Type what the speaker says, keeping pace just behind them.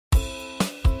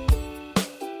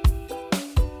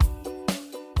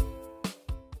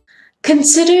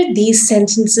Consider these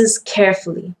sentences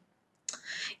carefully.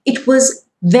 It was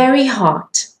very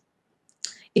hot.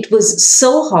 It was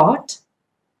so hot.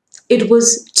 It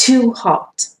was too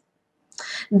hot.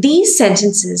 These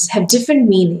sentences have different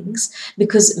meanings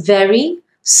because very,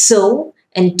 so,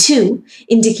 and too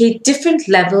indicate different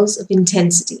levels of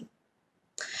intensity.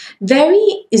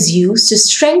 Very is used to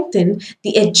strengthen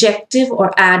the adjective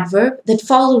or adverb that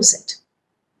follows it.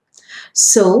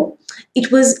 So,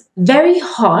 it was very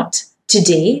hot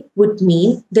today would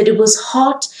mean that it was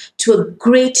hot to a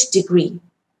great degree.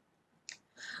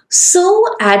 So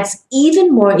adds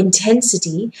even more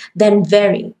intensity than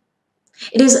very.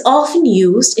 It is often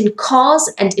used in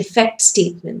cause and effect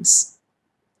statements.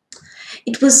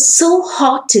 It was so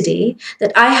hot today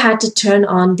that I had to turn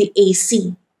on the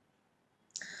AC.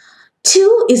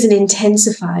 To is an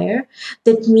intensifier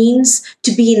that means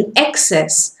to be in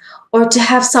excess or to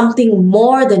have something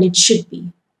more than it should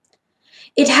be.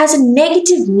 It has a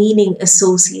negative meaning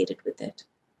associated with it.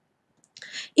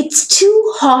 It's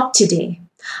too hot today.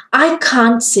 I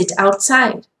can't sit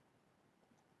outside.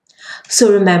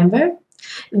 So remember,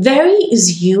 very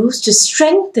is used to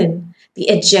strengthen the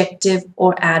adjective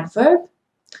or adverb.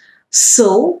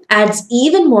 So adds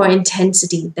even more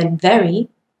intensity than very.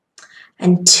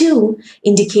 And to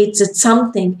indicates that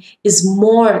something is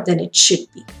more than it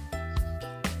should be.